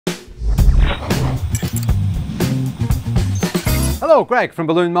Hello, Greg from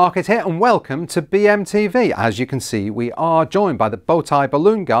Balloon Market here, and welcome to BMTV. As you can see, we are joined by the bow tie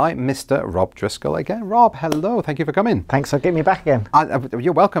balloon guy, Mr. Rob Driscoll again. Rob, hello, thank you for coming. Thanks for getting me back again.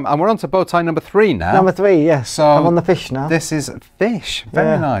 You're welcome, and we're on to bow tie number 3 now. Number 3, yes. So I'm on the fish now. This is fish.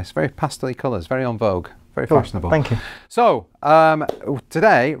 Very nice, very pastel colours, very en vogue, very fashionable. Thank you. So,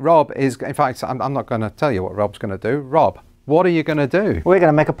 today, Rob is, in fact, I'm not going to tell you what Rob's going to do. Rob, what are you going to do? We're going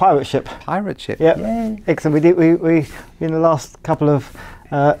to make a pirate ship. Pirate ship? Yeah. Excellent. We in the last couple of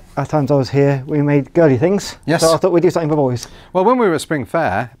times I was here, we made girly things. Yes. So I thought we'd do something for boys. Well, when we were at Spring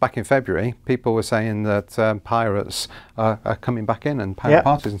Fair back in February, people were saying that pirates are coming back in and pirate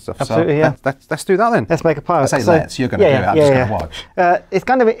parties and stuff. Absolutely, so let's do that then. Let's make a pirate. I say let's, you're going to do it, I'm just going to watch. It's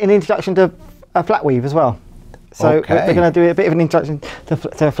kind of an introduction to a flat weave as well. So we're going to do a bit of an introduction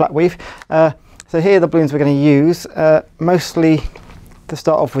to a flat weave. So here are the balloons we're going to use. Mostly, to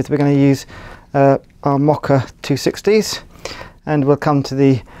start off with, we're going to use our Mocha 260s, and we'll come to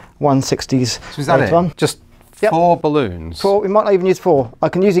the 160s. So is that it? One. Just 4 balloons? 4. We might not even use 4. I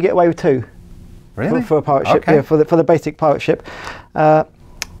can usually get away with 2. Really? For a pirate ship, okay. yeah, for the basic pirate ship.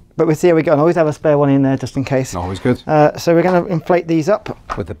 But we'll see how we go. And always have a spare one in there just in case. Always good. So we're going to inflate these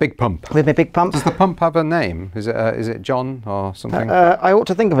up with the big pump. With a big pump. Does the pump have a name? Is it John or something? I ought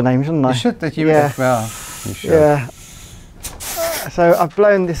to think of a name, shouldn't I? You should. Well, you should. Yeah. So I've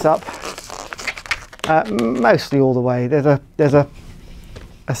blown this up mostly all the way. There's a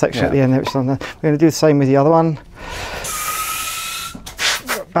section at the end there, which is on there. We're going to do the same with the other one.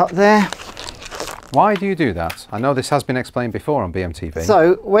 About there. Why do you do that? I know this has been explained before on BMTV.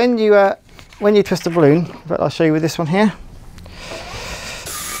 So when you twist a balloon, but I'll show you with this one here.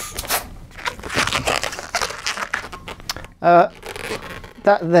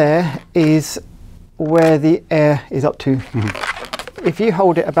 That there is where the air is up to. Mm-hmm. If you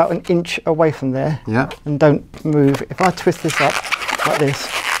hold it about an inch away from there and don't move, if I twist this up like this,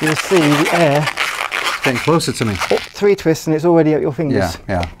 you'll see the air getting closer to me. 3 twists and it's already at your fingers.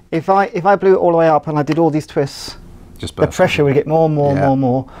 Yeah. If I blew it all the way up and I did all these twists, the pressure would get more and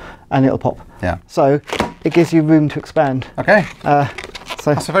more, and it'll pop. Yeah. So it gives you room to expand. Okay.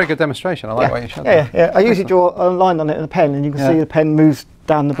 So that's a very good demonstration. I like what you showed. Yeah. I usually draw a line on it in a pen, and you can see the pen moves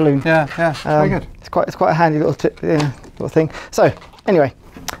down the balloon. Yeah. Very good. It's quite a handy little little thing. So anyway,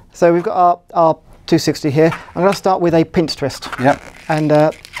 so we've got our 260 here. I'm going to start with a pinch twist. Yep. And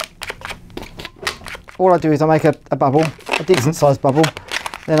all I do is I make a bubble, a decent sized bubble.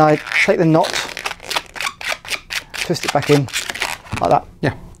 Then I take the knot, twist it back in like that.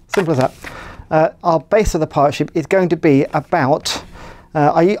 Yeah. Simple as that. Our base of the pirate ship is going to be about,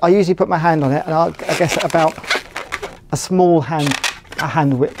 I usually put my hand on it, and I guess about a small hand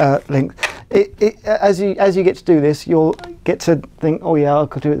length. As you get to do this, you'll get to think, oh yeah, I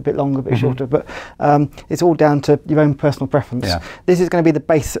could do it a bit longer, a bit shorter, but it's all down to your own personal preference. Yeah. This is going to be the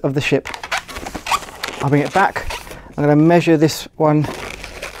base of the ship. I'll bring it back. I'm going to measure this one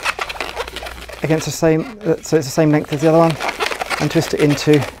against the same, so it's the same length as the other one, and twist it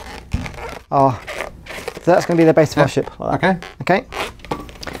into our. So that's going to be the base of our ship. Like that. Okay.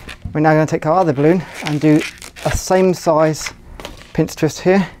 We're now going to take our other balloon and do a same size pinch twist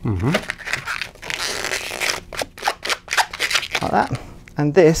here. Like that.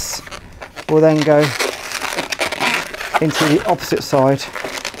 And this will then go into the opposite side.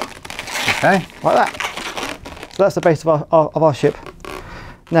 Okay. Like that. So that's the base of our ship.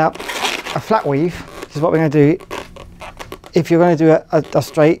 Now, a flat weave, which is what we're going to do. If you're going to do a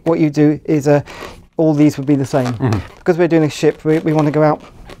straight, what you do is all these would be the same. Because we're doing a ship, we want to go out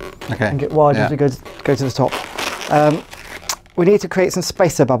and get wide as we go to the top. We need to create some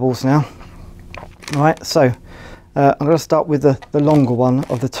spacer bubbles now. All right, so I'm going to start with the longer one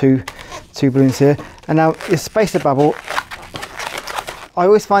of the two balloons here. And now your spacer bubble, I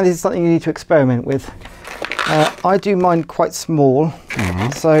always find this is something you need to experiment with. I do mine quite small,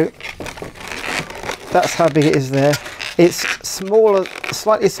 so that's how big it is there. It's smaller,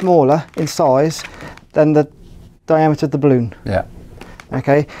 slightly smaller in size than the diameter of the balloon. Yeah.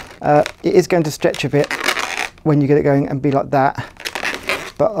 Okay. It is going to stretch a bit when you get it going and be like that,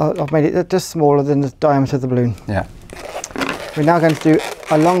 but I've made it just smaller than the diameter of the balloon. Yeah. We're now going to do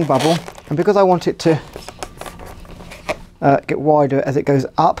a long bubble, and because I want it to get wider as it goes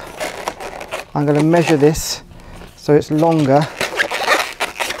up, I'm going to measure this so it's longer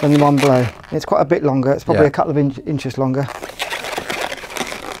than the one below. It's quite a bit longer, it's probably a couple of inches longer.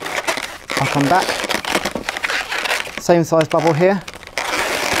 I'll come back, same size bubble here.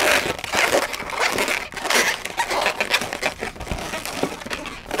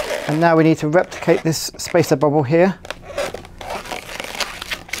 And now we need to replicate this spacer bubble here.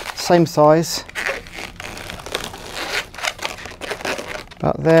 Same size.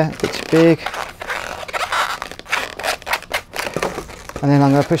 About there, a bit too big. And then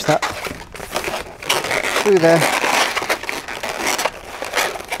I'm going to push that through there,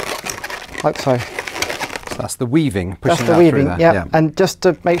 like so. So that's the weaving, pushing That's the weaving, yeah. And just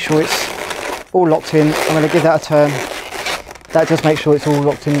to make sure it's all locked in, I'm going to give that a turn. That just makes sure it's all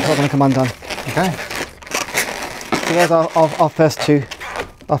locked in, it's not going to come undone. Okay. So there's our first two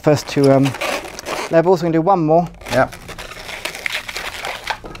levels. We're going to do one more. Yep.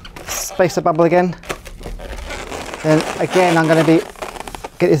 Spacer bubble again. Then again, I'm going to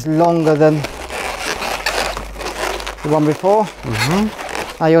get this longer than the one before.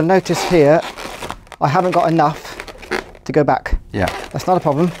 Now you'll notice here, I haven't got enough to go back. Yeah. That's not a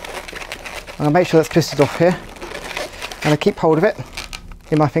problem. I'm going to make sure that's twisted off here. I'm going to keep hold of it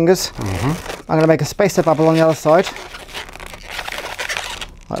in my fingers. I'm going to make a spacer bubble on the other side,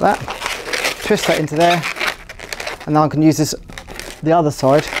 like that. Twist that into there, and now I can use the other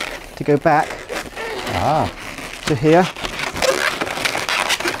side to go back to here,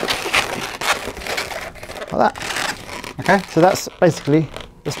 like that. Okay. So that's basically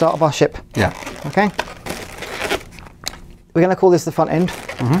the start of our ship. Yeah. Okay. We're going to call this the front end.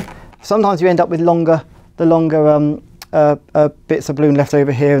 Sometimes you end up with the longer bits of balloon left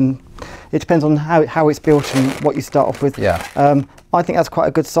over here, and it depends on how it's built and what you start off with. Yeah. I think that's quite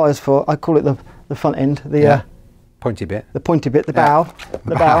a good size for. I call it the front end. Pointy bit. The pointy bit. The bow.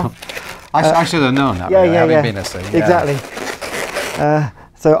 The bow. I should have known that. Yeah, really, yeah, having yeah. been a sea. Exactly.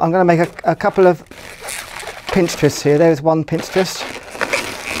 So I'm going to make a couple of pinch twists here. There's one pinch twist.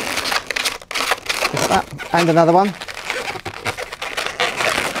 Just that, and another one.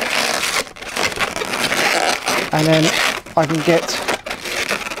 And then I can get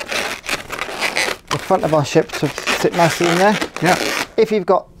the front of our ship to sit nicely in there. Yeah. If you've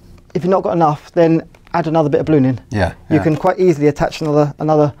not got enough, then add another bit of balloon in. Yeah. You can quite easily attach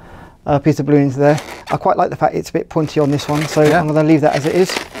another piece of balloon into there. I quite like the fact it's a bit pointy on this one, so I'm going to leave that as it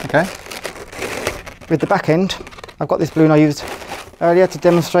is. Okay. With the back end, I've got this balloon I used earlier to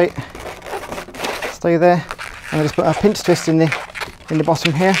demonstrate. Stay there. I'm going to just put a pinch twist in the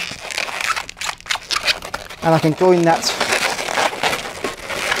bottom here, and I can join that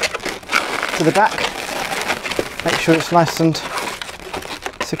to the back. Make sure it's nice and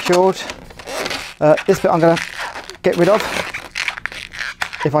secured. This bit I'm going to get rid of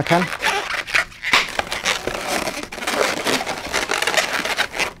if I can.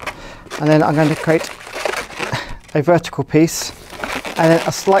 And then I'm going to create a vertical piece and then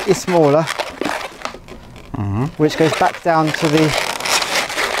a slightly smaller, which goes back down to the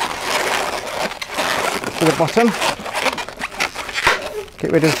bottom.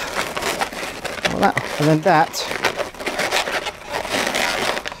 Get rid of all that, and then that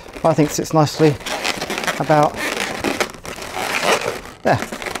I think sits nicely about there.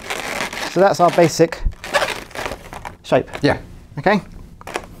 So that's our basic shape. Yeah. Okay.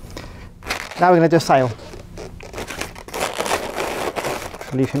 Now we're going to do a sail.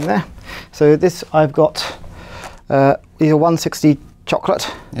 Leave him there. So this I've got these are 160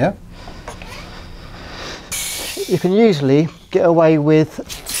 chocolate. Yeah. You can usually get away with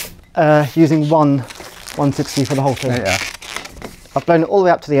using 160 for the whole thing. Yeah. I've blown it all the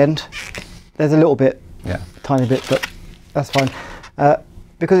way up to the end. There's a little bit, tiny bit, but that's fine.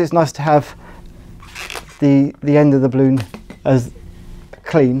 Because it's nice to have the end of the balloon as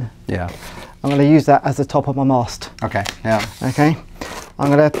clean. Yeah. I'm going to use that as the top of my mast. Okay. Yeah. Okay.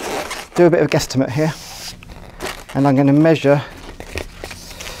 I'm going to do a bit of guesstimate here, and I'm going to measure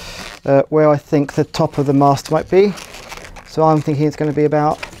where I think the top of the mast might be. So I'm thinking it's going to be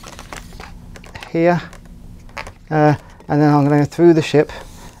about here, and then I'm going to go through the ship,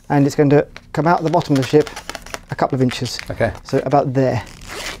 and it's going to come out the bottom of the ship a couple of inches. Okay. So about there,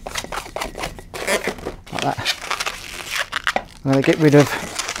 like that. I'm going to get rid of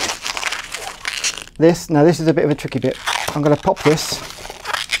this. Now this is a bit of a tricky bit. I'm going to pop this,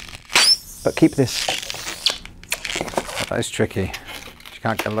 but keep this. That is tricky. You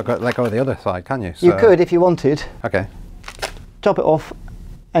can't let go of the other side, can you? So, you could if you wanted. Okay. Chop it off,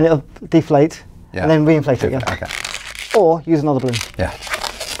 and it'll deflate, and then reinflate it again. Okay. Or use another balloon. Yeah.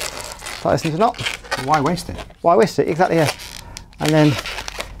 Tie this into a knot. Why waste it? Why waste it? Exactly. Yeah. And then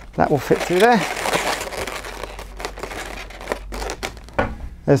that will fit through there.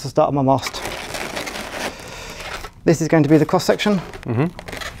 There's the start of my mast. This is going to be the cross section.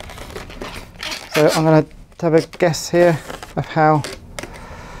 So I'm going to have a guess here of how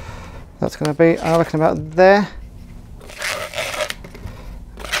that's going to be. I reckon about there.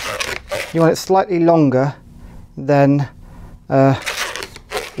 You want it slightly longer than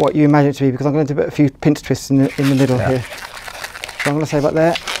what you imagine it to be, because I'm going to do a few pinch twists in the middle here. So I'm going to say about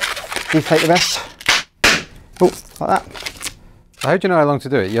there. You take the rest. Oh, like that. How do you know how long to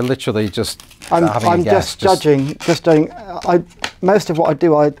do it? You're literally just I'm just judging. Most of what I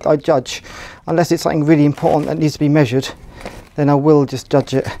do, I judge. Unless it's something really important that needs to be measured, then I will just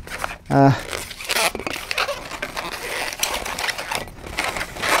judge it. Now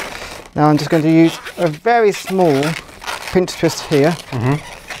I'm just going to use a very small pinch twist here,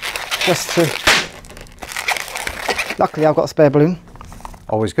 just to. Luckily, I've got a spare balloon.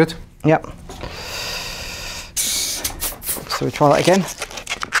 Always good. Yep. So we try that again.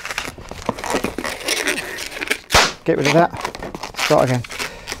 Get rid of that. Start again.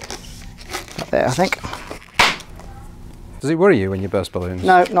 Up there, I think. Does it worry you when you burst balloons?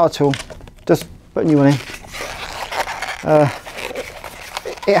 No, not at all. Just put a new one in.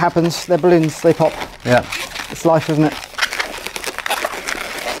 It happens. They're balloons. They pop. Yeah. It's life, isn't it?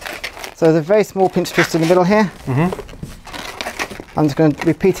 So there's a very small pinch twist in the middle here. I'm just going to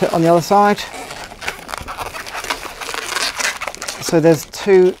repeat it on the other side. So there's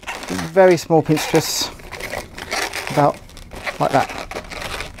two very small pinch twists, about like that.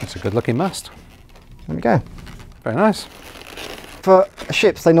 That's a good looking mast. There we go. Very nice. For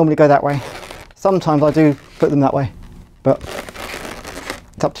ships, they normally go that way. Sometimes I do put them that way, but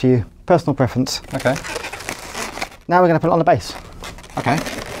it's up to you. Personal preference. Okay. Now we're going to put it on the base. Okay.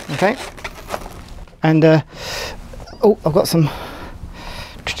 Okay. And oh, I've got some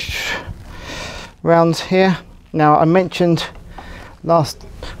rounds here. Now I mentioned last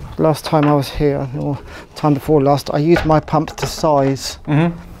time I was here, or time before last, I used my pump to size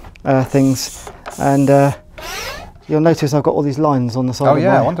things, and you'll notice I've got all these lines on the side. Oh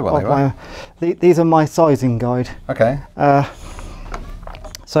yeah, I wonder what they were. These are my sizing guide. Okay.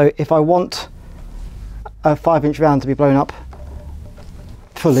 So if I want a 5-inch round to be blown up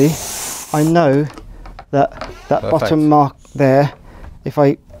fully, I know that Perfect. bottom mark there, if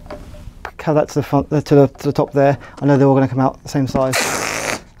I cut that to the front, to the top there, I know they're all going to come out the same size.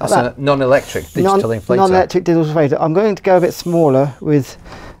 That's a non-electric digital inflator. Non-electric digital inflator. I'm going to go a bit smaller with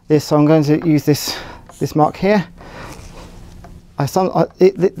this, so I'm going to use this mark here.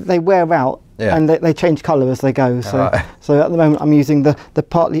 They wear out, and they change colour as they go. So, so at the moment I'm using the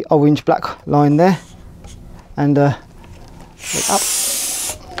partly orange black line there, and up.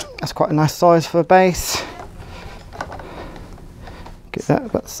 That's quite a nice size for a base. Get that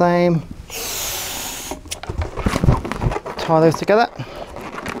about the same. Tie those together.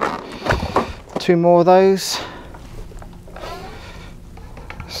 2 more of those.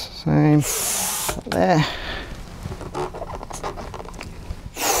 Same there.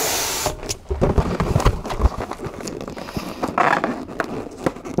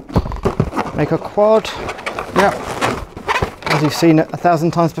 Make a quad. Yeah. As you've seen it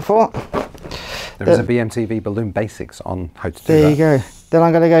 1,000 times before. There is a BMTV Balloon Basics on how to do that. There you go. Then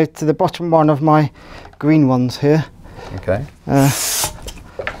I'm going to go to the bottom one of my green ones here. Okay.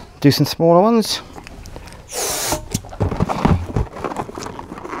 Do some smaller ones.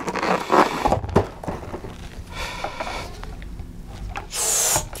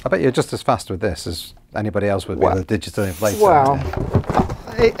 I bet you're just as fast with this as anybody else would be with a digital inflator. Well,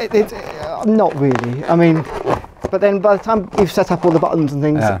 not really. I mean, but then by the time you've set up all the buttons and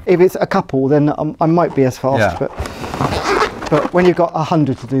things, if it's a couple, then I might be as fast. But when you've got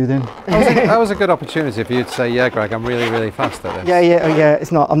 100 to do, then that was a good opportunity for you to say, "Yeah, Greg, I'm really, really fast at this." Yeah.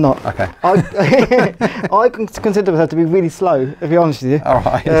 It's not. I'm not. Okay. I consider myself to be really slow, to be honest with you. All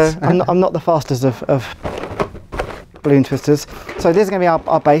right. I'm not the fastest of balloon twisters. So this is going to be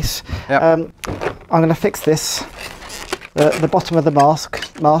our base. Yep. I'm going to fix this. The bottom of the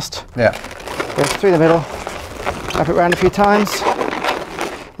mast. Yeah. Go through the middle, wrap it around a few times,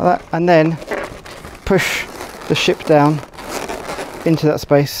 like that, and then push the ship down into that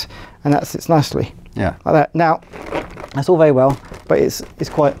space, and that sits nicely. Yeah. Like that. Now, that's all very well, but it's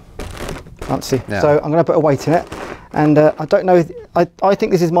quite fancy. Yeah. So I'm going to put a weight in it, and I don't know. I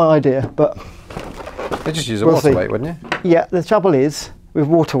think this is my idea, but You just use a we'll water see. weight, wouldn't you? Yeah. The trouble is with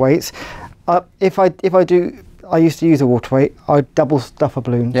water weights. If I do. I used to use a water weight. I'd double stuff a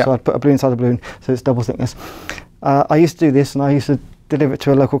balloon, so I'd put a balloon inside the balloon, so it's double thickness. I used to do this, and I used to deliver it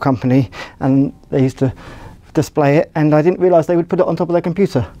to a local company, and they used to display it, and I didn't realise they would put it on top of their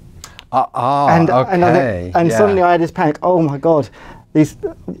computer. Okay. And suddenly I had this panic. Oh my God, this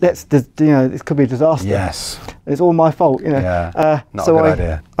could be a disaster. Yes. It's all my fault, Yeah. Not a good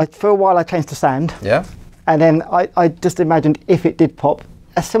idea. For a while I changed to sand. Yeah. And then I just imagined if it did pop,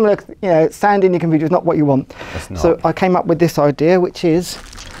 a similar, sand in your computer is not what you want. It's not. So I came up with this idea, which is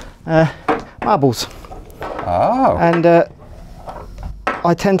marbles. Oh. And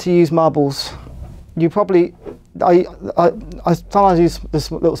I tend to use marbles. You probably I sometimes use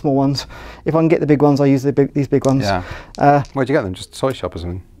the little small ones. If I can get the big ones, I use these big ones. Yeah. Where'd you get them? Just toy shop or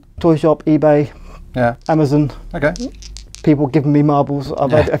something? Toy shop, eBay, yeah, Amazon. Okay. People giving me marbles.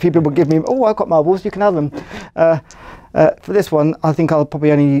 I've had a few people give me, oh, I've got marbles, you can have them. For this one, I think I'll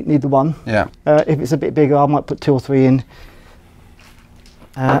probably only need the one. Yeah. If it's a bit bigger, I might put 2 or 3 in.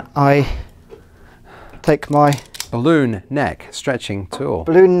 I take my balloon neck stretching tool.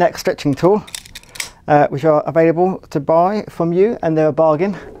 Balloon neck stretching tool, which are available to buy from you, and they're a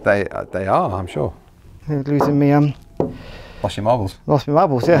bargain. They are, I'm sure. They're losing me. Lost your marbles. Lost my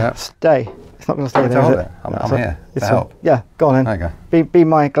marbles. Yeah. Stay. It's not going to stay there. Hold is it. it? I'm here to help. Yeah. Go on then. There you go. Be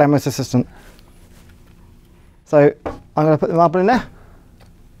my glamorous assistant. So I'm going to put the marble in there.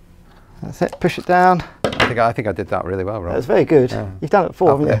 That's it. Push it down. I think I did that really well, Rob. That's very good. Yeah. You've done it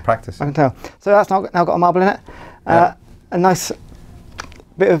before, haven't you? Practice. I can tell. So that's now got a marble in it. A nice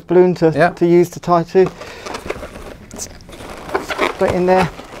bit of balloon to use to tie to. Straight in there.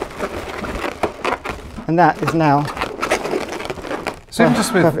 And that is now. So even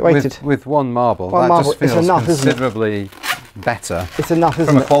just with one marble, just feels enough, considerably better. It's enough,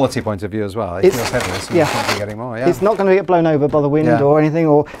 isn't it? From a quality point of view as well. It feels heavier, so you think you're getting more. Yeah. It's not going to get blown over by the wind or anything,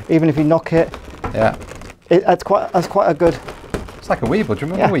 or even if you knock it. Yeah. That's quite a good. It's like a weeble. Do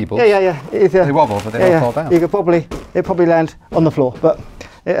you remember weebles? Yeah. It is, They wobble, but they don't fall down. You could probably land on the floor, but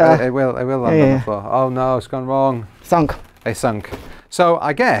it will land on the floor. Oh no, it's gone wrong. Sunk. They sunk. So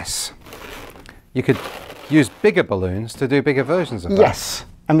I guess you could use bigger balloons to do bigger versions of that. Yes,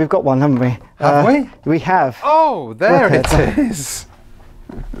 and we've got one, haven't we? Have we? We have. Oh, there it is.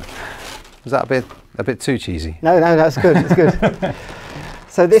 Was that a bit too cheesy? No, that's good. It's good.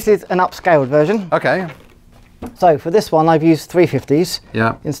 So this is an upscaled version. Okay. So for this one, I've used 350s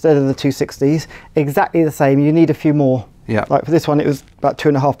instead of the 260s. Exactly the same. You need a few more. Yeah. Like for this one, it was about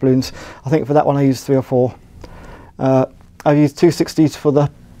 2.5 balloons. I think for that one, I used 3 or 4. I've used 260s for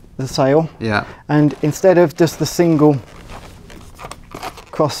the sail. Yeah. And instead of just the single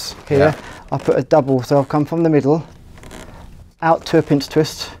cross here, I put a double. So I've come from the middle, out to a pinch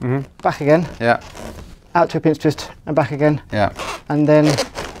twist, back again. Yeah. Out to a pinch twist and back again. Yeah. And then.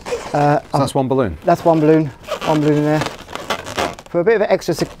 So that's one balloon. That's one balloon in there. For a bit of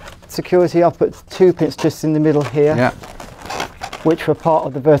extra security, I've put 2 pinch twists in the middle here. Yeah. Which were part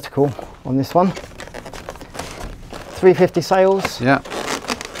of the vertical on this one. 350 sails. Yeah.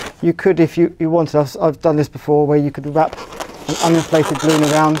 You could, if you wanted, I've done this before, where you could wrap an uninflated balloon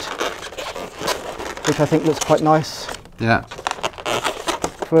around, which I think looks quite nice. Yeah.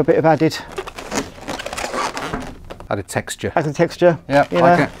 For a bit of added texture. Added texture. Yeah,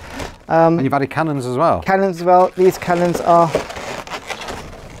 like it. And you've added cannons as well. Cannons as well. These cannons are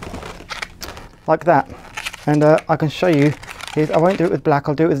like that, and I can show you. I won't do it with black.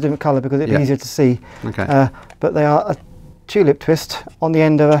 I'll do it with a different colour because it's easier to see. Okay. But they are a tulip twist on the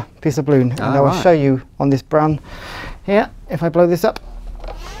end of a piece of balloon, and I will show you on this brown here. If I blow this up.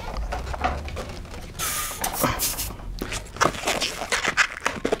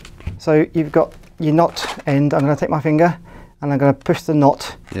 So you've got your knot end. I'm going to take my finger and I'm going to push the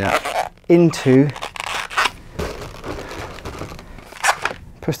knot into.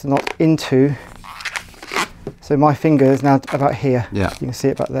 So my finger is now about here. Yeah. You can see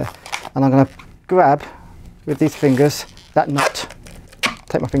it back there. And I'm going to grab with these fingers that knot.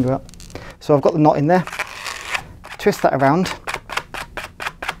 Take my finger up. So I've got the knot in there. Twist that around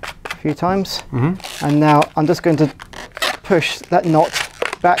a few times. And now I'm just going to push that knot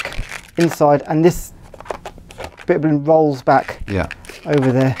back inside, and this bit of balloon rolls back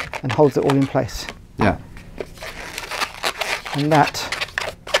over there and holds it all in place. Yeah. And that,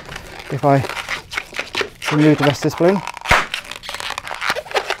 if I remove the rest of this balloon.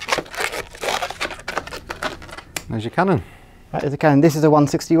 There's your cannon. That is a cannon. This is a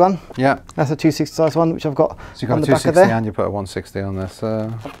 161. Yeah. That's a 260 size one, which I've got so you've got on a the back of 260 there. and you put a 160 on this.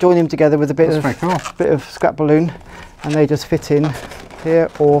 Join them together with a bit of scrap balloon, and they just fit in here,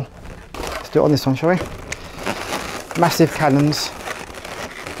 or let's do it on this one, shall we? Massive cannons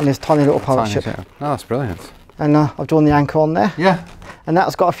on this tiny little pirate ship. Oh, that's brilliant. And I've drawn the anchor on there. Yeah. And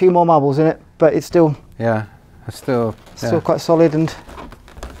that's got a few more marbles in it, but it's still it's still quite solid, and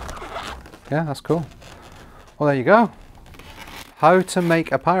that's cool. Well, there you go. How to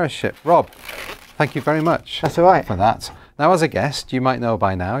make a pirate ship. Rob, thank you very much. That's all right. For that. Now, as a guest, you might know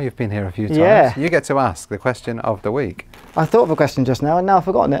by now, you've been here a few times. Yeah. You get to ask the question of the week. I thought of a question just now, and now I've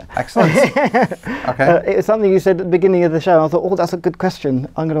forgotten it. Excellent. Okay. It was something you said at the beginning of the show. I thought, oh, that's a good question.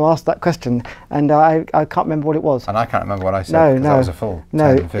 I'm going to ask that question. And I can't remember what it was. And I can't remember what I said, because that was a full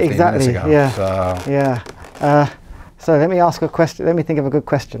 10, 15 minutes ago. Yeah. So. Yeah. So let me ask a question. Let me think of a good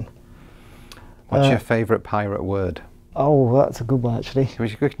question. What's your favourite pirate word? Oh, that's a good one, actually. We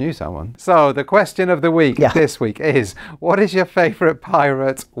can use that one. So the question of the week this week is, what is your favourite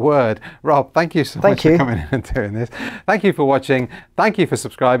pirate word? Rob, thank you so much for coming in and doing this. Thank you for watching. Thank you for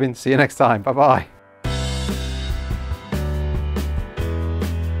subscribing. See you next time. Bye-bye.